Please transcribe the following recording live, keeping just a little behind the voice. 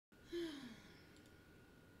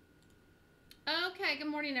Okay, good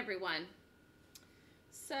morning, everyone.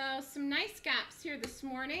 So some nice gaps here this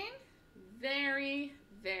morning. Very,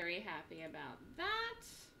 very happy about that.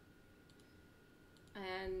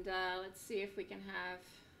 And let's see if we can have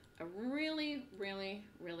a really, really,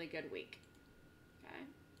 really good week. Okay.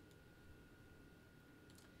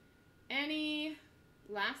 Any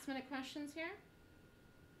last minute questions here?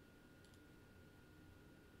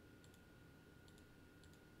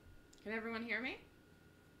 Can everyone hear me?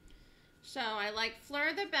 So I like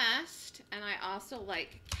Fleur the best, and I also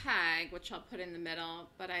like CAG, which I'll put in the middle,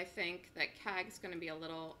 but I think that CAG is going to be a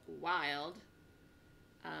little wild.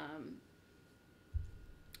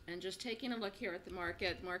 And just taking a look here at the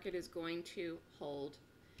market is going to hold.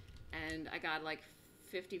 And I got like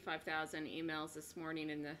 55,000 emails this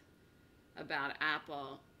morning about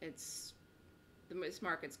Apple. This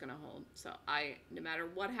market's going to hold. So no matter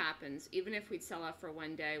what happens, even if we'd sell off for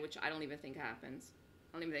one day, which I don't even think happens,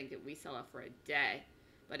 I don't even think that we sell off for a day,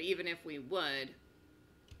 but even if we would,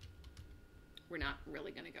 we're not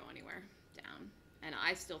really going to go anywhere down. And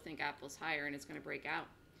I still think Apple's higher and it's going to break out.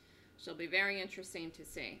 So it'll be very interesting to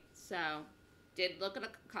see. So did look at a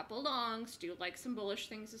couple longs, do like some bullish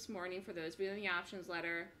things this morning for those of you in the options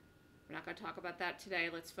letter. We're not going to talk about that today.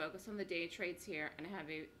 Let's focus on the day trades here and have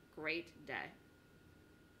a great day.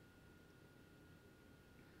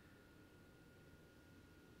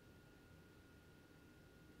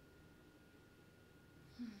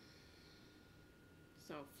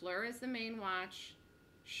 So Fleur is the main watch,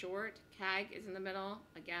 short, CAG is in the middle,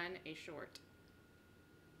 again, a short.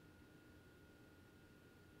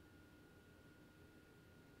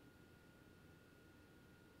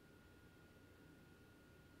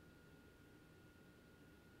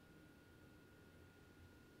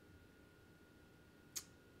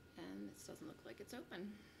 And this doesn't look like it's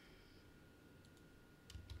open.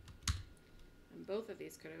 And both of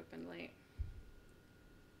these could open late.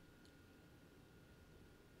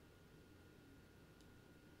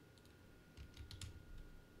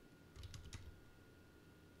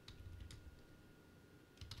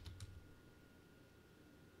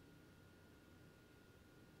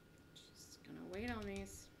 Wait on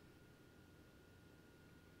these.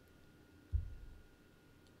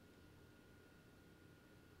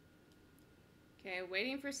 Okay,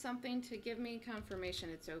 waiting for something to give me confirmation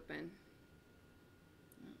it's open.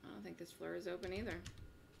 I don't think this Fleur is open either.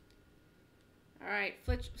 All right,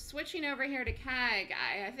 switching over here to CAG.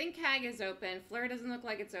 I think CAG is open. Fleur doesn't look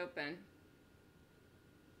like it's open.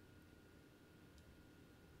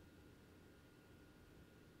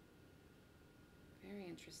 Very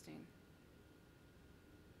interesting.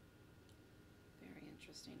 Very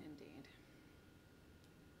interesting indeed.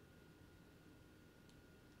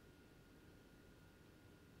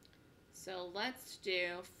 So let's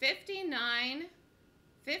do 59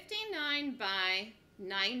 by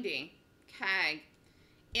 90 CAG.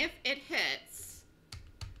 If it hits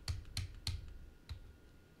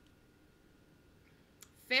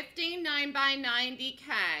 59 by 90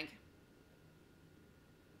 CAG,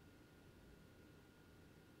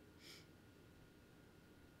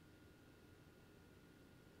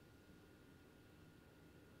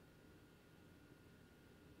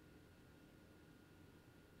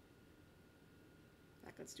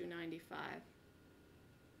 let's do 95.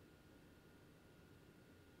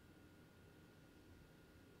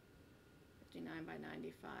 59 by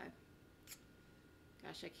 95.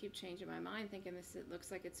 Gosh, I keep changing my mind thinking it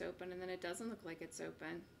looks like it's open, and then it doesn't look like it's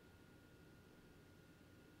open.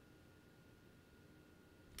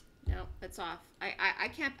 No, it's off. I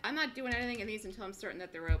can't, I'm not doing anything in these until I'm certain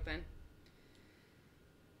that they're open.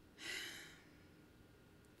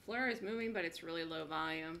 Fleur is moving, but it's really low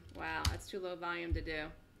volume. Wow, that's too low volume to do.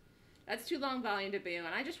 That's too long volume to be, and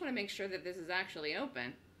I just want to make sure that this is actually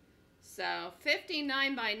open. So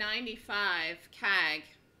 59 by 95 CAG. I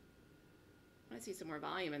want to see some more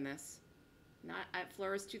volume in this.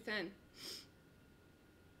 Fleur is too thin.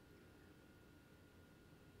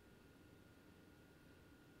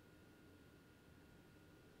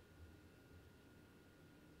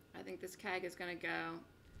 I think this CAG is going to go.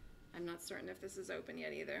 I'm not certain if this is open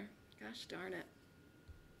yet either. Gosh darn it.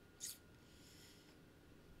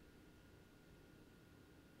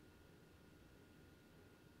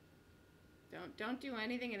 Don't do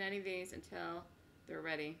anything in any of these until they're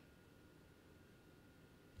ready.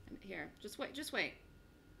 And here, just wait. Gosh,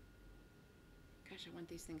 I want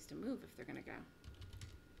these things to move if they're going to go.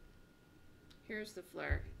 Here's the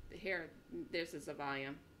Fleur. Here, this is the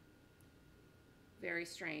volume. Very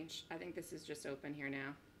strange. I think this is just open here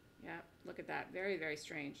now. Yeah, look at that. Very, very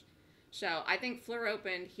strange. So I think Fleur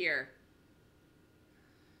opened here.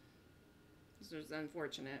 This was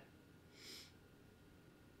unfortunate.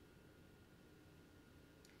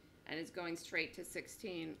 and it's going straight to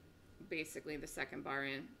 16, basically the second bar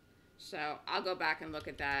in. So I'll go back and look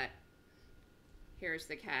at that. Here's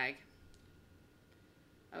the CAG.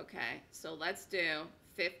 Okay, so let's do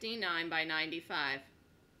 59 by 95.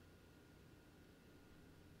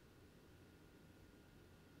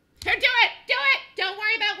 Here, do it! Do it! Don't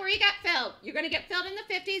worry about where you got filled. You're going to get filled in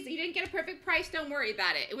the 50s. You didn't get a perfect price. Don't worry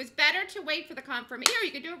about it. It was better to wait for the confirmation. Here,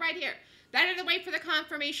 you can do it right here. Better to wait for the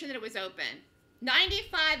confirmation that it was open.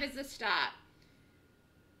 95 is the stop.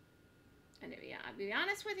 And yeah, I'll be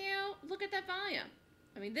honest with you, look at that volume.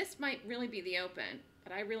 I mean, this might really be the open,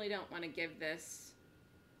 but I really don't want to give this.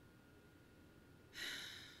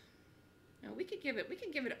 No, we could give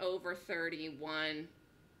it over 31.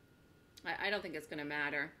 I don't think it's going to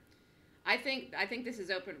matter. I think this is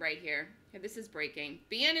open right here. This is breaking.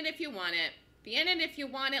 Be in it if you want it. Be in it if you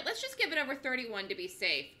want it. Let's just give it over 31 to be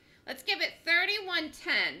safe. Let's give it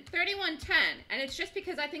 31.10. 31.10. And it's just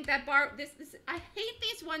because I think that bar, I hate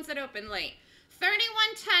these ones that open late.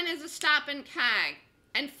 31.10 is a stop in CAG.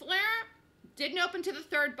 And Flare didn't open to the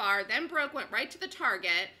third bar, then broke, went right to the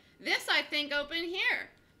target. This, I think, opened here.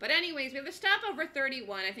 But anyways, we have a stop over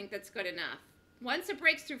 31. I think that's good enough. Once it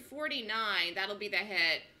breaks through 49, that'll be the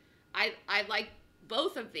hit. I like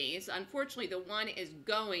both of these. Unfortunately, the one is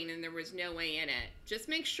going and there was no way in it. Just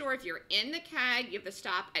make sure if you're in the CAG, you have to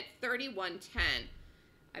stop at 31.10.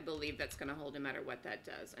 I believe that's going to hold no matter what that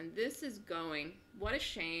does. And this is going. What a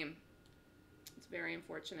shame. It's very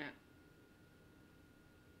unfortunate.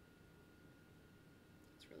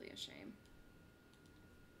 It's really a shame.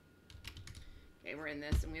 Okay, we're in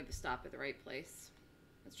this and we have to stop at the right place.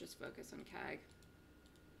 Let's just focus on CAG.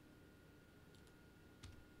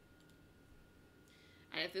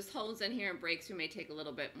 And if this holds in here and breaks, we may take a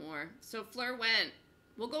little bit more. So Fleur went.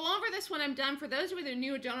 We'll go over this when I'm done. For those of you that are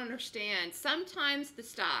new and don't understand, sometimes the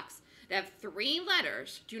stocks that have 3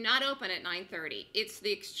 letters do not open at 9:30. It's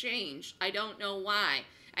the exchange. I don't know why.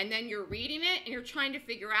 And then you're reading it and you're trying to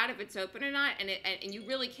figure out if it's open or not, and you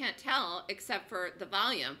really can't tell except for the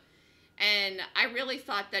volume. And I really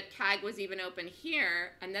thought that CAG was even open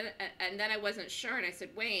here, and then I wasn't sure, and I said,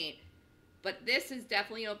 wait. But this is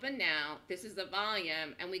definitely open now. This is the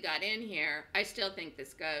volume, and we got in here. I still think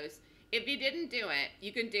this goes. If you didn't do it,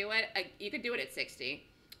 you can do it. You could do it at 60.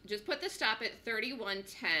 Just put the stop at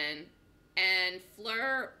 31.10, and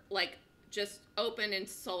Fleur just opened and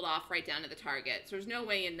sold off right down to the target. So there's no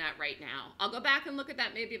way in that right now. I'll go back and look at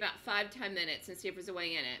that maybe about 5-10 minutes and see if there's a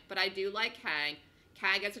way in it. But I do like CAG.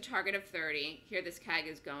 CAG has a target of 30. Here this CAG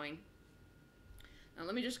is going. Now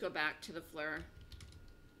let me just go back to the Fleur.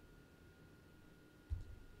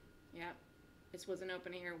 Yep, this wasn't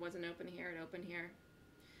open here, wasn't open here, it opened here.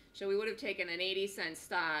 So we would have taken an 80-cent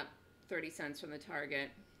stop, 30 cents from the target.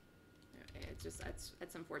 It's just,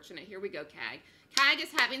 that's unfortunate. Here we go, CAG. CAG is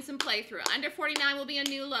having some playthrough. Under 49 will be a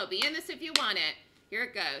new low. Be in this if you want it. Here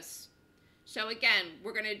it goes. So again,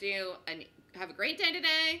 we're going to have a great day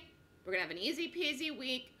today. We're going to have an easy peasy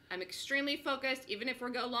week. I'm extremely focused. Even if we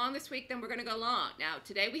go long this week, then we're going to go long. Now,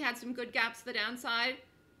 today we had some good gaps to the downside.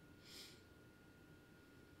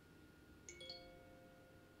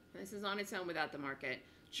 This is on its own without the market.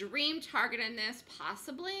 Dream target in this,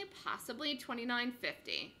 possibly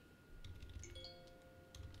 29.50.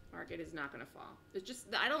 Market is not going to fall. It's just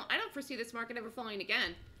I don't foresee this market ever falling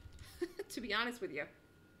again. To be honest with you.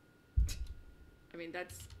 I mean,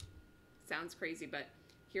 that sounds crazy, but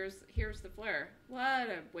here's the Fleur. What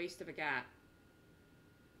a waste of a gap.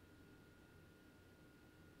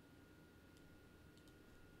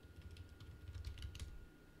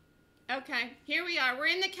 Okay, here we are. We're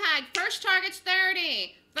in the CAG. First target's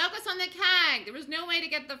 30. Focus on the CAG. There was no way to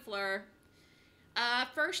get the Fleur.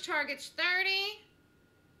 First target's 30.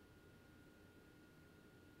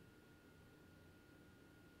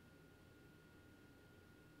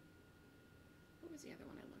 What was the other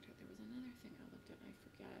one I looked at? There was another thing I looked at. I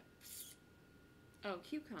forget. Oh,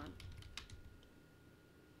 QCon.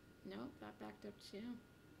 Nope, that backed up too.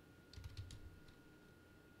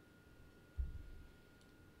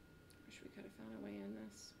 We could have found a way in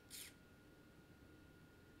this.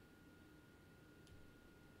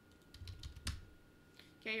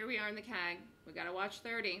 Okay, here we are in the CAG. We got to watch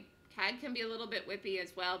 30. CAG can be a little bit whippy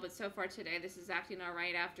as well, but so far today this is acting all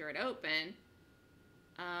right after it opened.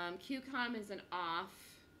 QCOM is an off,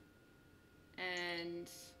 and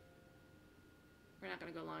we're not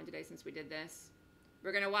going to go long today since we did this.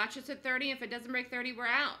 We're going to watch this at 30. If it doesn't break 30, we're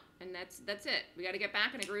out, and that's it. We got to get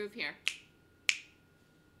back in a groove here.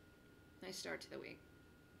 Nice start to the week.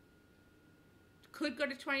 Could go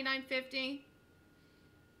to 29.50.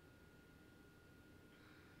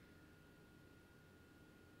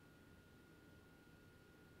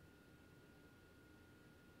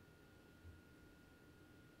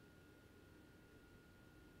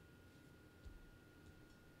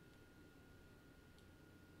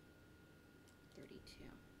 32.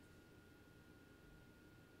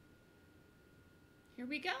 Here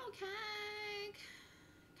we go, Keg.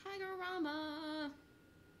 Kegorama.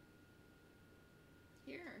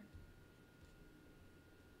 Here.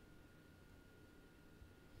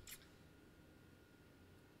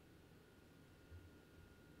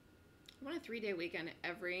 I want a 3-day weekend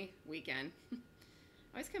every weekend. I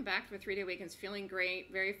always come back from 3-day weekends feeling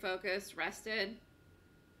great, very focused, rested.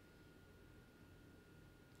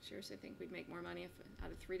 Seriously, I think we'd make more money if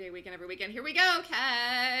out of 3-day weekend every weekend. Here we go,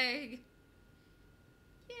 Keg!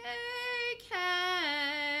 Yay,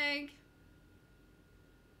 Keg!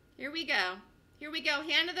 Here we go. Here we go.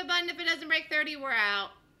 Hand to the button. If it doesn't break 30, we're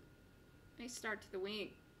out. Nice start to the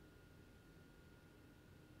week.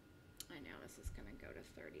 I know this is going to go to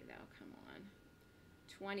 30, though. Come on.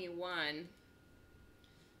 21.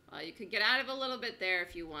 Well, you could get out of a little bit there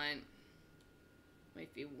if you want.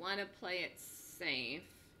 If you want to play it safe,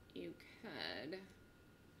 you could.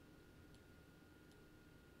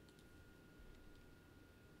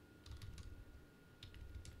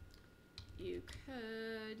 You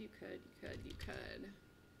could.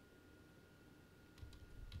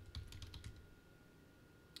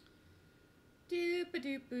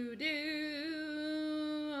 Doop-a-doop-a-doo.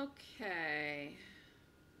 Okay.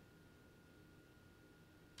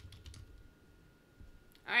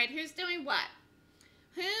 All right, who's doing what?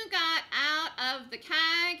 Who got out of the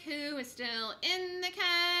keg? Who is still in the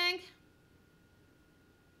keg?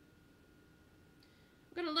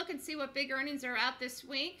 I'm going to look and see what big earnings are out this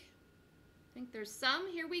week. I think there's some.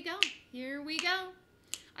 Here we go. Here we go.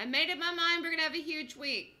 I made up my mind. We're going to have a huge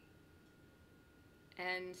week.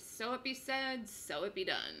 And so it be said, so it be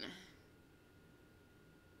done.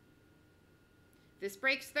 If this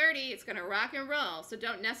breaks 30, it's going to rock and roll. So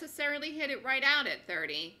don't necessarily hit it right out at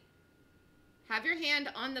 30. Have your hand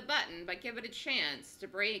on the button, but give it a chance to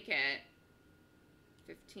break it.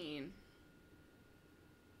 15.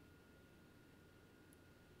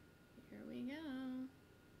 Here we go.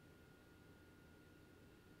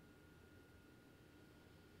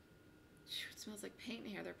 It smells like paint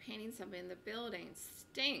in here. They're painting something in the building. It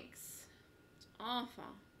stinks. It's awful.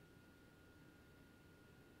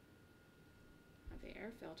 Have the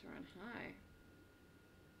air filter on high.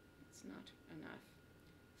 It's not enough.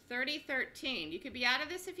 30-13. You could be out of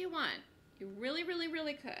this if you want. You really, really,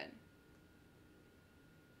 really could.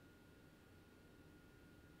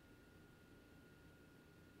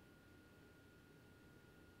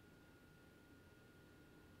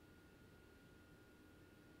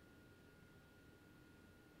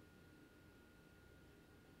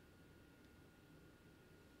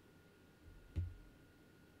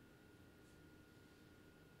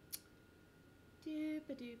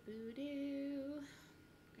 Doop-a-doop-a-doo.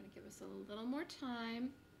 Gonna give us a little more time.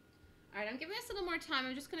 All right, I'm giving us a little more time.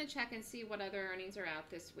 I'm just gonna check and see what other earnings are out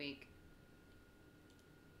this week.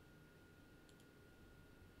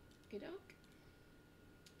 Okey-doke.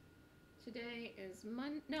 Today is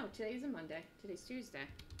no, today's a Monday. Today's Tuesday.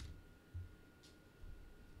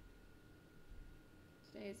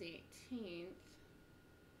 Today is the 18th.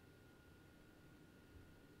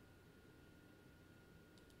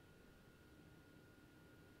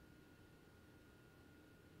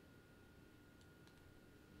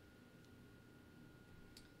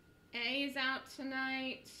 A is out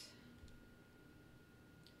tonight.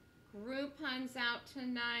 Groupon's out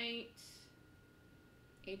tonight.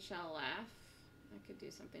 HLF. I could do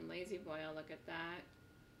something. Lazy Boy, I'll look at that.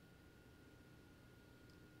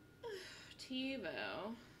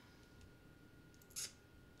 TiVo. Let's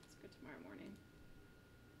go tomorrow morning.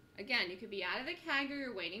 Again, you could be out of the keg or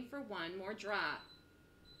you're waiting for one more drop.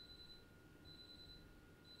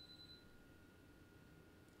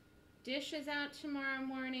 Dish is out tomorrow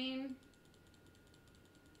morning.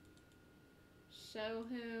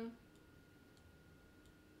 Shohu.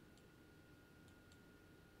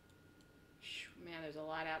 Man, there's a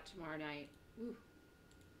lot out tomorrow night. Ooh,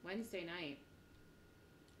 Wednesday night.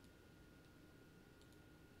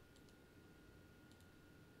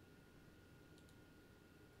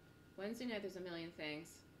 Wednesday night, there's a million things.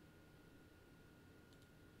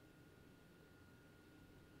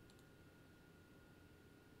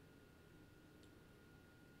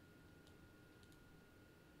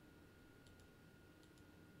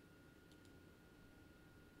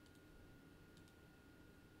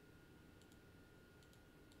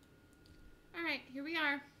 All right, here we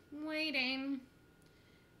are, waiting.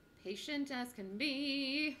 Patient as can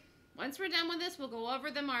be. Once we're done with this, we'll go over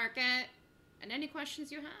the market and any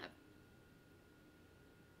questions you have.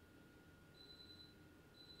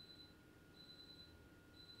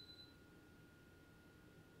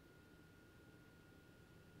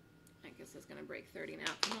 My guess it's going to break 30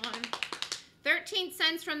 now. Come on. 13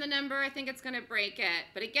 cents from the number. I think it's going to break it.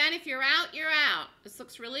 But again, if you're out, you're out. This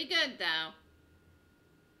looks really good, though.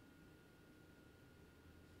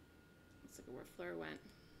 Let's look at where Fleur went.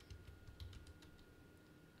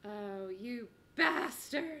 Oh, you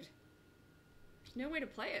bastard. There's no way to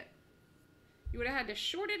play it. You would have had to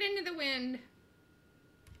short it into the wind.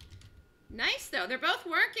 Nice, though. They're both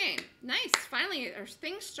working. Nice. Finally, are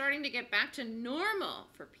things starting to get back to normal,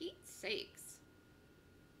 for Pete's sakes.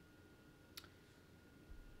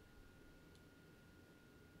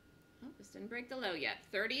 Oh, this didn't break the low yet.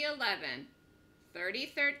 30.11.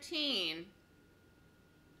 30.13.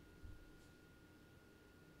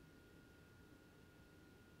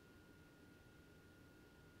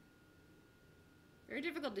 Very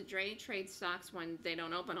difficult to trade stocks when they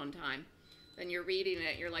don't open on time. Then you're reading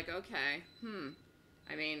it, you're like, okay,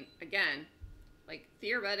 I mean, again, like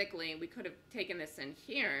theoretically, we could have taken this in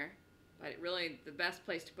here, but really the best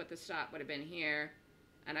place to put the stop would have been here.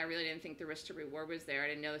 And I really didn't think the risk to reward was there. I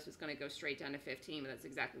didn't know this was going to go straight down to 15, but that's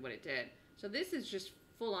exactly what it did. So this is just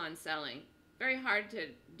full on selling. Very hard to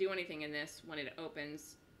do anything in this when it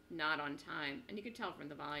opens not on time. And you can tell from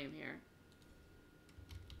the volume here.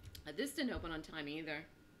 This didn't open on time either.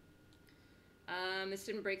 This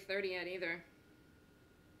didn't break 30 yet either.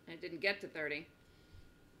 And it didn't get to 30.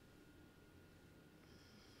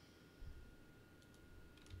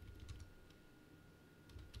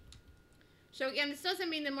 So again, this doesn't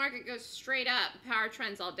mean the market goes straight up, power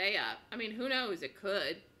trends all day up. I mean, who knows? It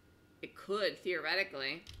could. It could,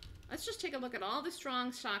 theoretically. Let's just take a look at all the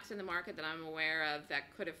strong stocks in the market that I'm aware of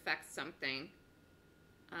that could affect something.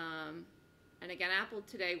 And again, Apple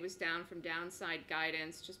today was down from downside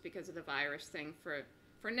guidance just because of the virus thing for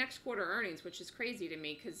next quarter earnings, which is crazy to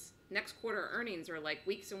me because next quarter earnings are like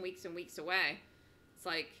weeks and weeks and weeks away. It's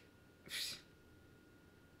like,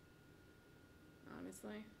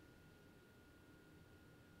 honestly,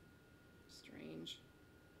 strange.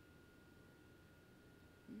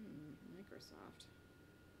 Microsoft.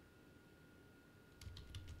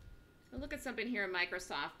 So look at something here in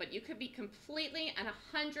Microsoft, but you could be completely and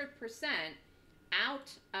 100%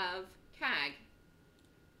 out of CAG.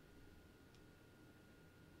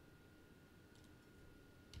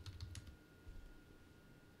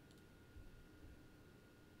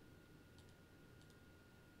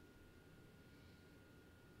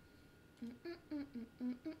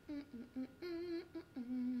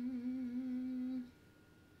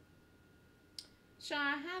 Shaw,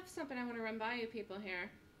 I have something I want to run by you people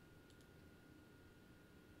here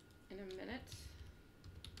in a minute.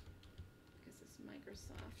 Because it's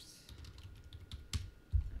Microsoft.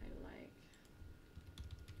 I like.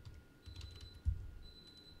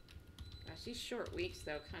 Gosh, these short weeks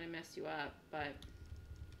though kind of mess you up, but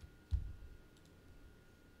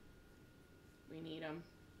we need them.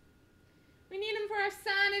 We need them for our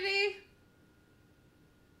sanity.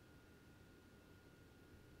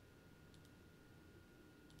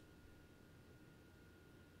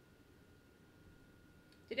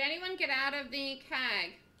 Did anyone get out of the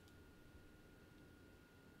CAG?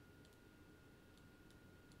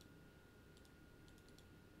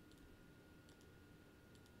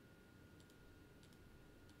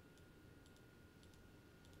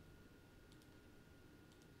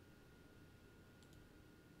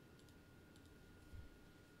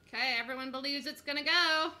 Okay, everyone believes it's gonna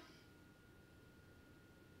go.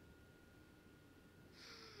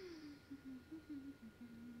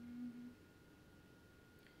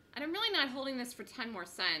 And I'm really not holding this for 10 more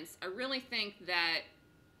cents. I really think that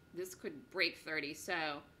this could break 30, so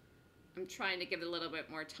I'm trying to give it a little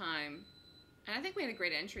bit more time. And I think we had a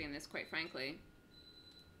great entry in this, quite frankly.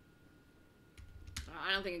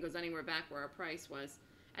 I don't think it goes anywhere back where our price was.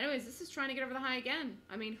 Anyways, this is trying to get over the high again.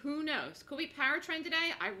 I mean, who knows? Could we power trend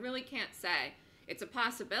today? I really can't say. It's a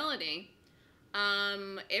possibility.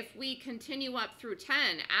 If we continue up through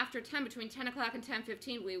 10, after 10, between 10 o'clock and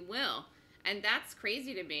 10:15, we will. And that's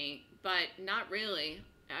crazy to me, but not really.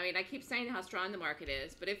 I mean, I keep saying how strong the market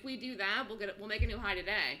is, but if we do that, we'll make a new high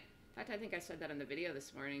today. In fact, I think I said that in the video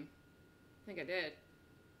this morning. I think I did.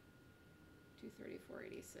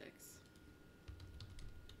 234.86.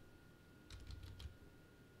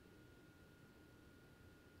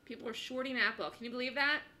 People are shorting Apple. Can you believe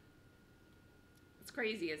that? It's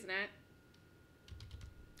crazy, isn't it?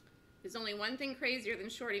 There's only one thing crazier than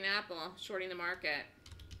shorting Apple, shorting the market.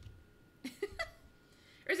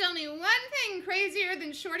 There's only one thing crazier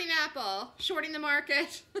than shorting Apple, shorting the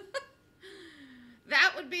market.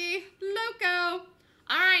 That would be loco.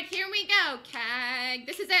 All right, here we go, CAG.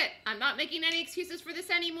 This is it. I'm not making any excuses for this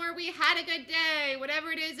anymore. We had a good day.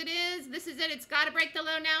 Whatever it is, it is. This is it. It's got to break the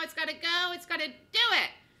low now. It's got to go. It's got to do it.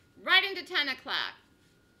 Right into 10 o'clock.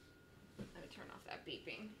 Let me turn off that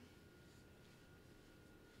beeping.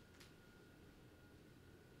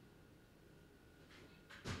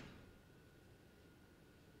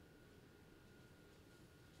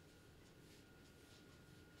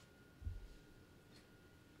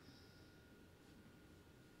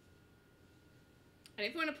 And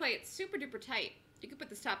if you want to play it super duper tight, you could put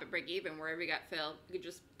the stop at break even wherever you got filled. You could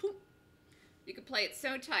just poof. You could play it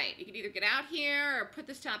so tight. You could either get out here or put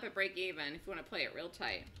the stop at break even if you want to play it real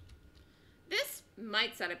tight. This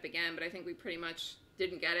might set up again, but I think we pretty much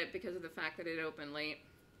didn't get it because of the fact that it opened late.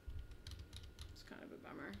 It's kind of a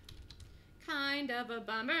bummer. Kind of a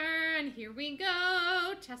bummer. And here we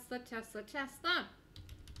go. Tesla, Tesla, Tesla.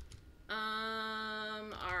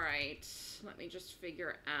 All right. Let me just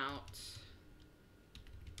figure out.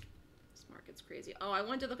 Market's crazy. Oh, I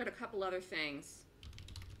wanted to look at a couple other things.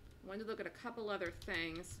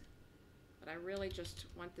 But I really just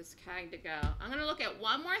want this CAG to go. I'm going to look at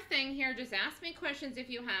one more thing here. Just ask me questions if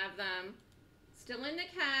you have them. Still in the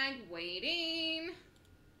CAG, waiting.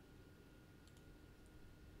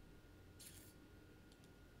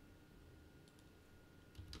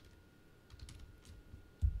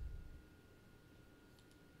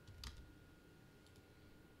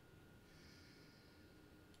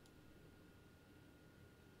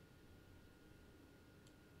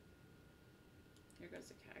 Here goes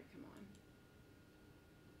the CAG, come on.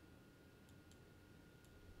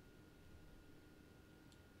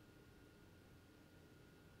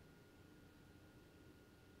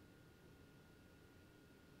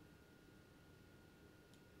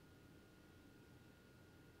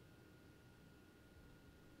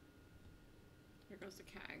 Here goes the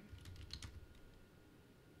CAG.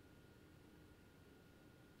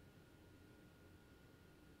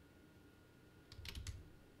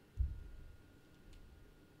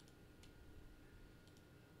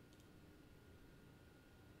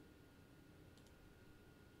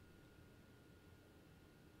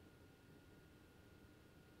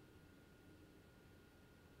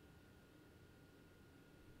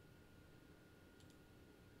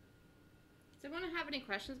 Does anyone have any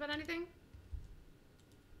questions about anything?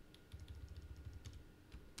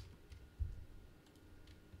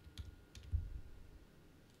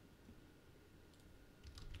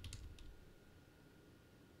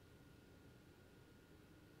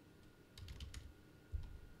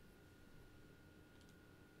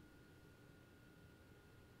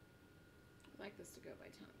 I'd like this to go by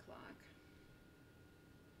 10 o'clock.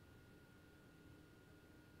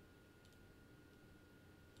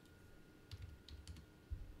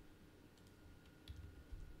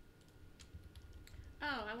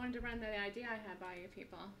 Oh, I wanted to run the idea I had by you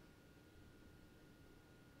people.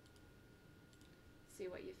 See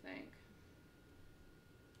what you think.